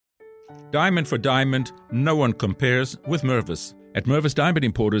Diamond for diamond, no one compares with Mervis. At Mervis Diamond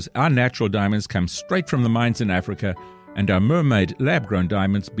Importers, our natural diamonds come straight from the mines in Africa, and our mermaid lab-grown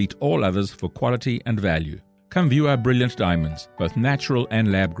diamonds beat all others for quality and value. Come view our brilliant diamonds, both natural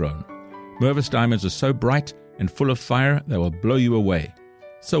and lab-grown. Mervis diamonds are so bright and full of fire they will blow you away.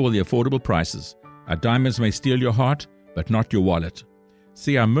 So will the affordable prices. Our diamonds may steal your heart, but not your wallet.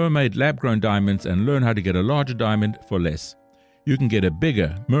 See our mermaid lab-grown diamonds and learn how to get a larger diamond for less. You can get a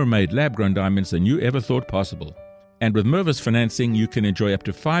bigger mermaid lab-grown diamonds than you ever thought possible. And with Mervis financing, you can enjoy up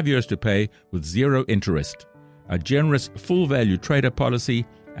to 5 years to pay with zero interest. Our generous full-value trader policy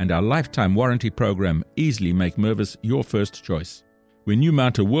and our lifetime warranty program easily make Mervis your first choice. When you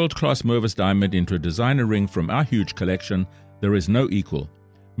mount a world-class Mervis diamond into a designer ring from our huge collection, there is no equal.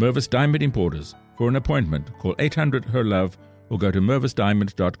 Mervis Diamond Importers. For an appointment, call 800-HER-LOVE or go to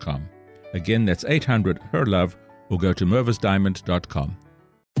mervisdiamond.com. Again, that's 800-HER-LOVE or go to mervisdiamond.com.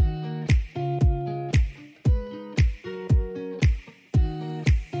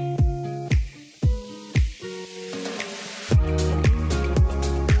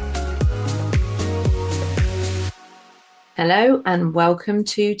 Hello and welcome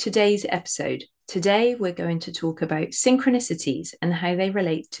to today's episode. Today we're going to talk about synchronicities and how they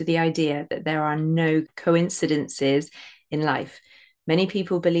relate to the idea that there are no coincidences in life. Many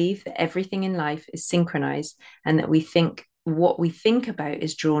people believe that everything in life is synchronized and that what we think about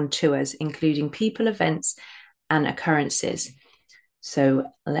is drawn to us, including people, events, and occurrences. So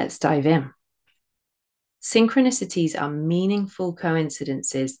let's dive in. Synchronicities are meaningful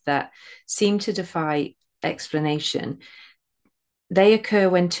coincidences that seem to defy explanation. They occur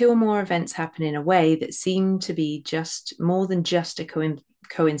when two or more events happen in a way that seem to be just more than just a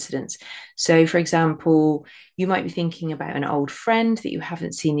coincidence. So, for example, you might be thinking about an old friend that you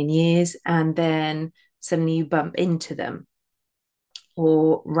haven't seen in years, and then suddenly you bump into them,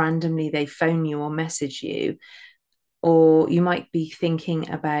 or randomly they phone you or message you. Or you might be thinking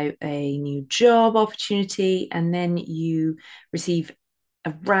about a new job opportunity, and then you receive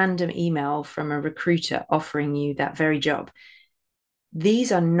a random email from a recruiter offering you that very job.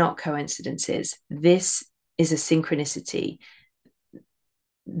 These are not coincidences. This is a synchronicity.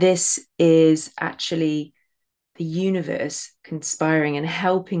 This is actually the universe conspiring and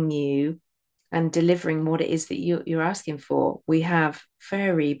helping you and delivering what it is that you're asking for. We have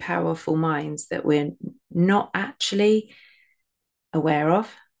very powerful minds that we're not actually aware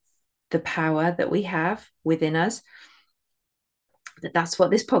of, the power that we have within us. That's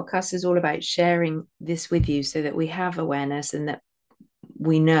what this podcast is all about, sharing this with you so that we have awareness and that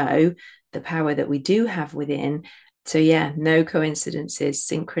we know the power that we do have within. So yeah, no coincidences,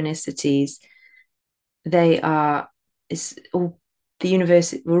 synchronicities. It's all the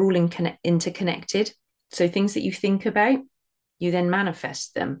universe. We're all interconnected. So things that you think about, you then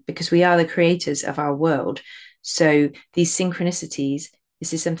manifest them because we are the creators of our world. So these synchronicities,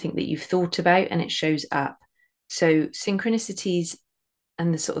 this is something that you've thought about and it shows up. So synchronicities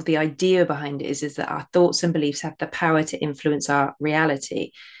and the idea behind it is that our thoughts and beliefs have the power to influence our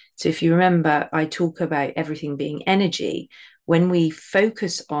reality. So if you remember, I talk about everything being energy. When we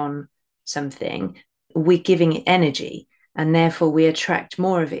focus on something, we're giving it energy, and therefore we attract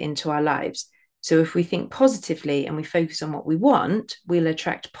more of it into our lives. So if we think positively and we focus on what we want, we'll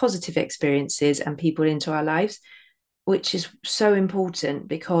attract positive experiences and people into our lives, which is so important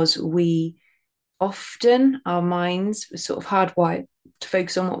because we often, our minds are sort of hardwired to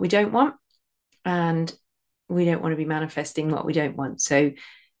focus on what we don't want, and we don't want to be manifesting what we don't want. So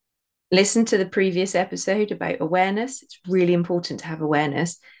listen to the previous episode about awareness. It's really important to have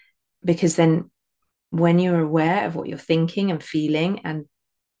awareness, because then when you're aware of what you're thinking and feeling, and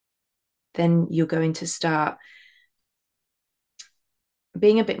then you're going to start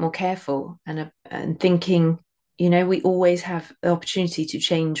being a bit more careful and thinking, we always have the opportunity to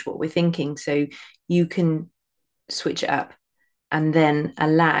change what we're thinking. So you can switch it up and then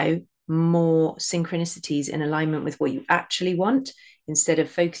allow more synchronicities in alignment with what you actually want, instead of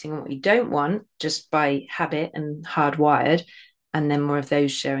focusing on what you don't want just by habit and hardwired, and then more of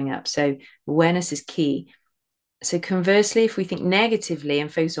those showing up. So awareness is key. So conversely, if we think negatively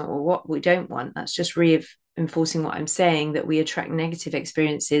and focus on what we don't want, that's just reinforcing what I'm saying, that we attract negative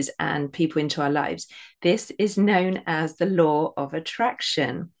experiences and people into our lives. This is known as the law of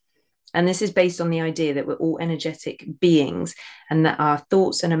attraction. And this is based on the idea that we're all energetic beings and that our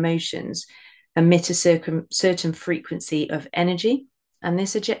thoughts and emotions emit a certain frequency of energy. And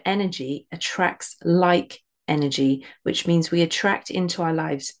this energy attracts like energy, which means we attract into our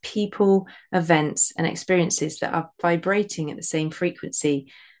lives people, events, and experiences that are vibrating at the same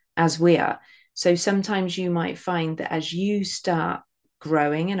frequency as we are. So sometimes you might find that as you start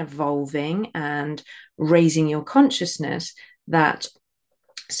growing and evolving and raising your consciousness, that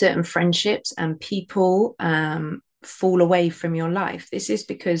certain friendships and people fall away from your life. This is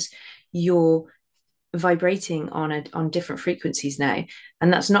because you're vibrating on different frequencies now,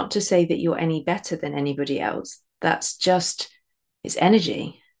 and that's not to say that you're any better than anybody else. That's just, it's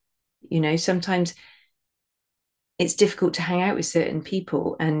energy. Sometimes it's difficult to hang out with certain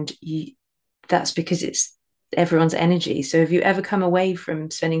people, and that's because it's everyone's energy. So if you ever come away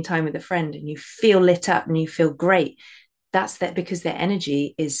from spending time with a friend and you feel lit up and you feel great, that's that because their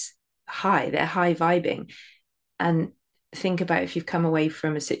energy is high, they're high vibing. And think about if you've come away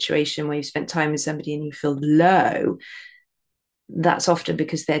from a situation where you've spent time with somebody and you feel low, that's often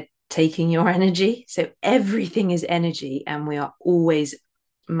because they're taking your energy. So everything is energy, and we are always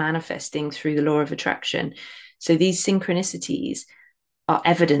manifesting through the law of attraction. So these synchronicities are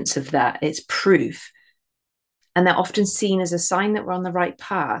evidence of that. It's proof. And they're often seen as a sign that we're on the right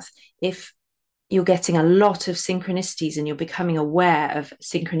path. If you're getting a lot of synchronicities and you're becoming aware of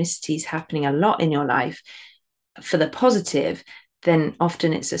synchronicities happening a lot in your life for the positive, then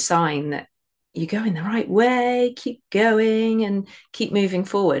often it's a sign that you go in the right way, keep going and keep moving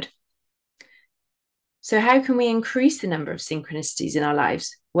forward. So how can we increase the number of synchronicities in our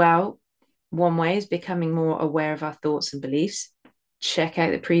lives? Well, one way is becoming more aware of our thoughts and beliefs. Check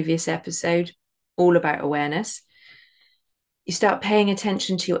out the previous episode, all about awareness. You start paying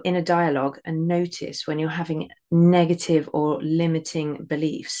attention to your inner dialogue and notice when you're having negative or limiting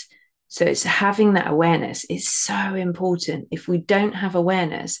beliefs. So it's having that awareness is so important. If we don't have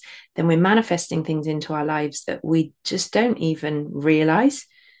awareness, then we're manifesting things into our lives that we just don't even realize.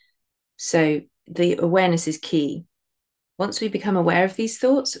 So the awareness is key. Once we become aware of these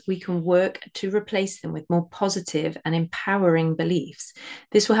thoughts, we can work to replace them with more positive and empowering beliefs.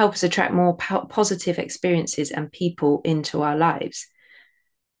 This will help us attract more positive experiences and people into our lives.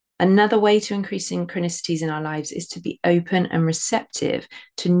 Another way to increase synchronicities in our lives is to be open and receptive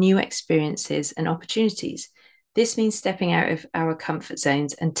to new experiences and opportunities. This means stepping out of our comfort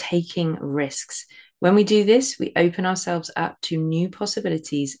zones and taking risks. When we do this, we open ourselves up to new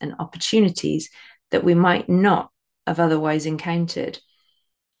possibilities and opportunities that we might not have otherwise encountered.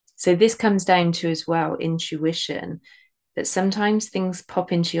 So this comes down to as well intuition, that sometimes things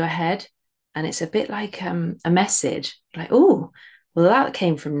pop into your head and it's a bit like a message, like, oh, well, that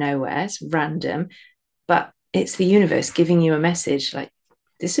came from nowhere, it's random, but it's the universe giving you a message like,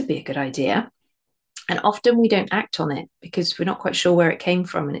 this would be a good idea. And often we don't act on it because we're not quite sure where it came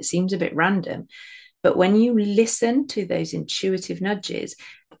from and it seems a bit random. But when you listen to those intuitive nudges,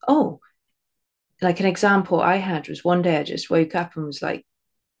 like an example I had was one day I just woke up and was like,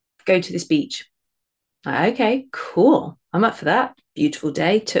 go to this beach. Like, okay, cool. I'm up for that. Beautiful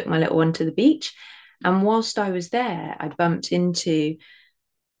day. Took my little one to the beach. And whilst I was there, I bumped into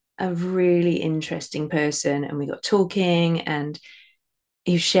a really interesting person and we got talking, and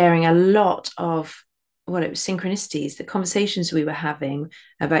he was sharing a lot of, well, it was synchronicities, the conversations we were having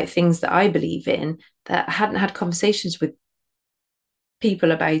about things that I believe in that I hadn't had conversations with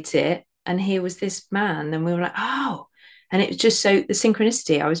people about it. And here was this man, and we were like, oh, and it was just so the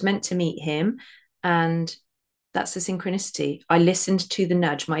synchronicity. I was meant to meet him, and that's the synchronicity. I listened to the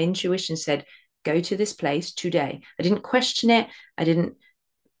nudge. My intuition said, go to this place today. I didn't question it. I didn't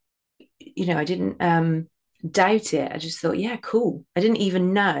doubt it. I just thought, yeah, cool. I didn't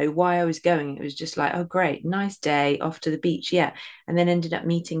even know why I was going. It was just like, oh, great, nice day, off to the beach. Yeah. And then ended up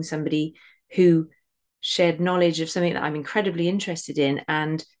meeting somebody who shared knowledge of something that I'm incredibly interested in,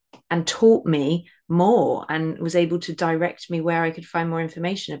 and taught me more and was able to direct me where I could find more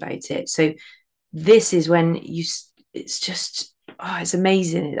information about it. So this is when it's just, it's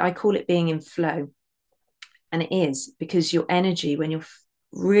amazing. I call it being in flow. And it is, because your energy, when you're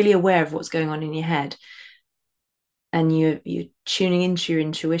really aware of what's going on in your head and you're tuning into your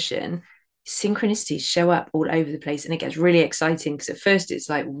intuition, synchronicities show up all over the place, and it gets really exciting because at first it's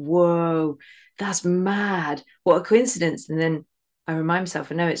like, whoa, that's mad, what a coincidence. And then I remind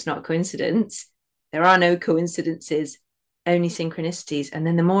myself, no, it's not a coincidence. There are no coincidences, only synchronicities. And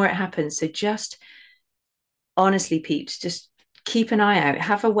then the more it happens, so just honestly, peeps, just keep an eye out,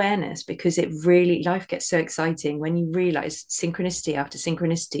 have awareness, because it really, life gets so exciting when you realize synchronicity after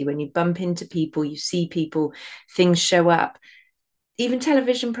synchronicity. When you bump into people, you see people, things show up, even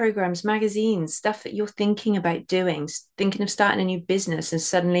television programs, magazines, stuff that you're thinking about doing, thinking of starting a new business, and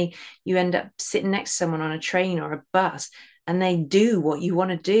suddenly you end up sitting next to someone on a train or a bus and they do what you want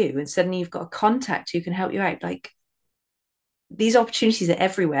to do, and suddenly you've got a contact who can help you out. Like, these opportunities are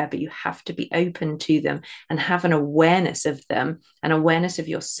everywhere, but you have to be open to them and have an awareness of them, an awareness of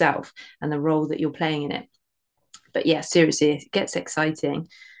yourself and the role that you're playing in it. But yeah, seriously, it gets exciting.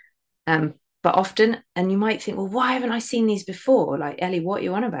 But often, and you might think, well, why haven't I seen these before? Like, Ellie, what are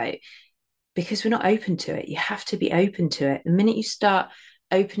you on about? Because we're not open to it. You have to be open to it. The minute you start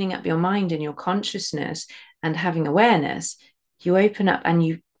opening up your mind and your consciousness and having awareness, you open up and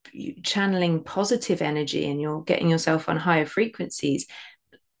you channeling positive energy and you're getting yourself on higher frequencies.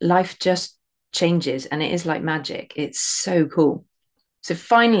 Life just changes, and it is like magic. It's so cool. So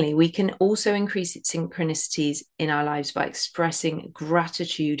finally, we can also increase its synchronicities in our lives by expressing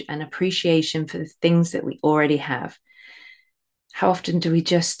gratitude and appreciation for the things that we already have. How often do we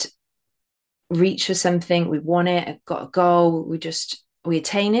just reach for something, we want it, got a goal, we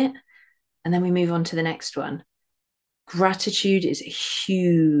attain it, and then we move on to the next one? Gratitude is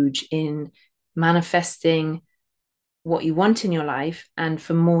huge in manifesting what you want in your life and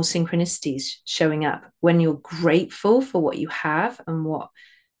for more synchronicities showing up. When you're grateful for what you have and what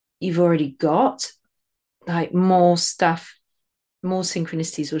you've already got, like more stuff, more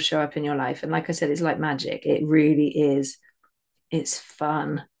synchronicities will show up in your life. And like I said, it's like magic. It really is. It's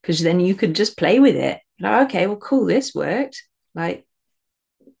fun because then you can just play with it. Like, okay, well, cool, this worked. Like,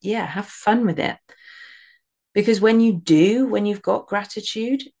 yeah, have fun with it. Because when you've got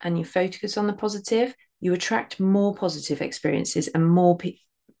gratitude and you focus on the positive, you attract more positive experiences and more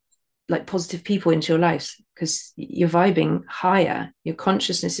positive people into your lives because you're vibing higher. Your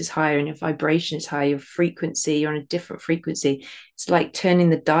consciousness is higher and your vibration is higher. Your frequency, you're on a different frequency. It's like turning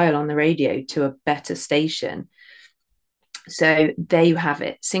the dial on the radio to a better station. So there you have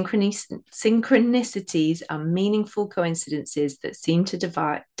it. Synchronicities are meaningful coincidences that seem to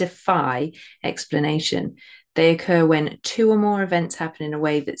defy explanation. They occur when two or more events happen in a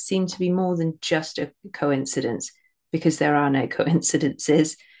way that seem to be more than just a coincidence, because there are no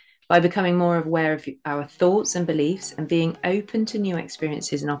coincidences. By becoming more aware of our thoughts and beliefs and being open to new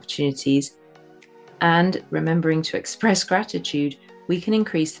experiences and opportunities, and remembering to express gratitude, we can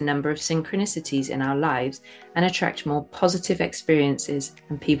increase the number of synchronicities in our lives and attract more positive experiences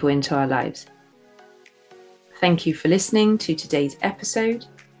and people into our lives. Thank you for listening to today's episode.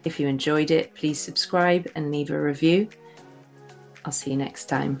 If you enjoyed it, please subscribe and leave a review. I'll see you next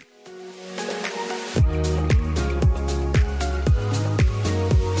time.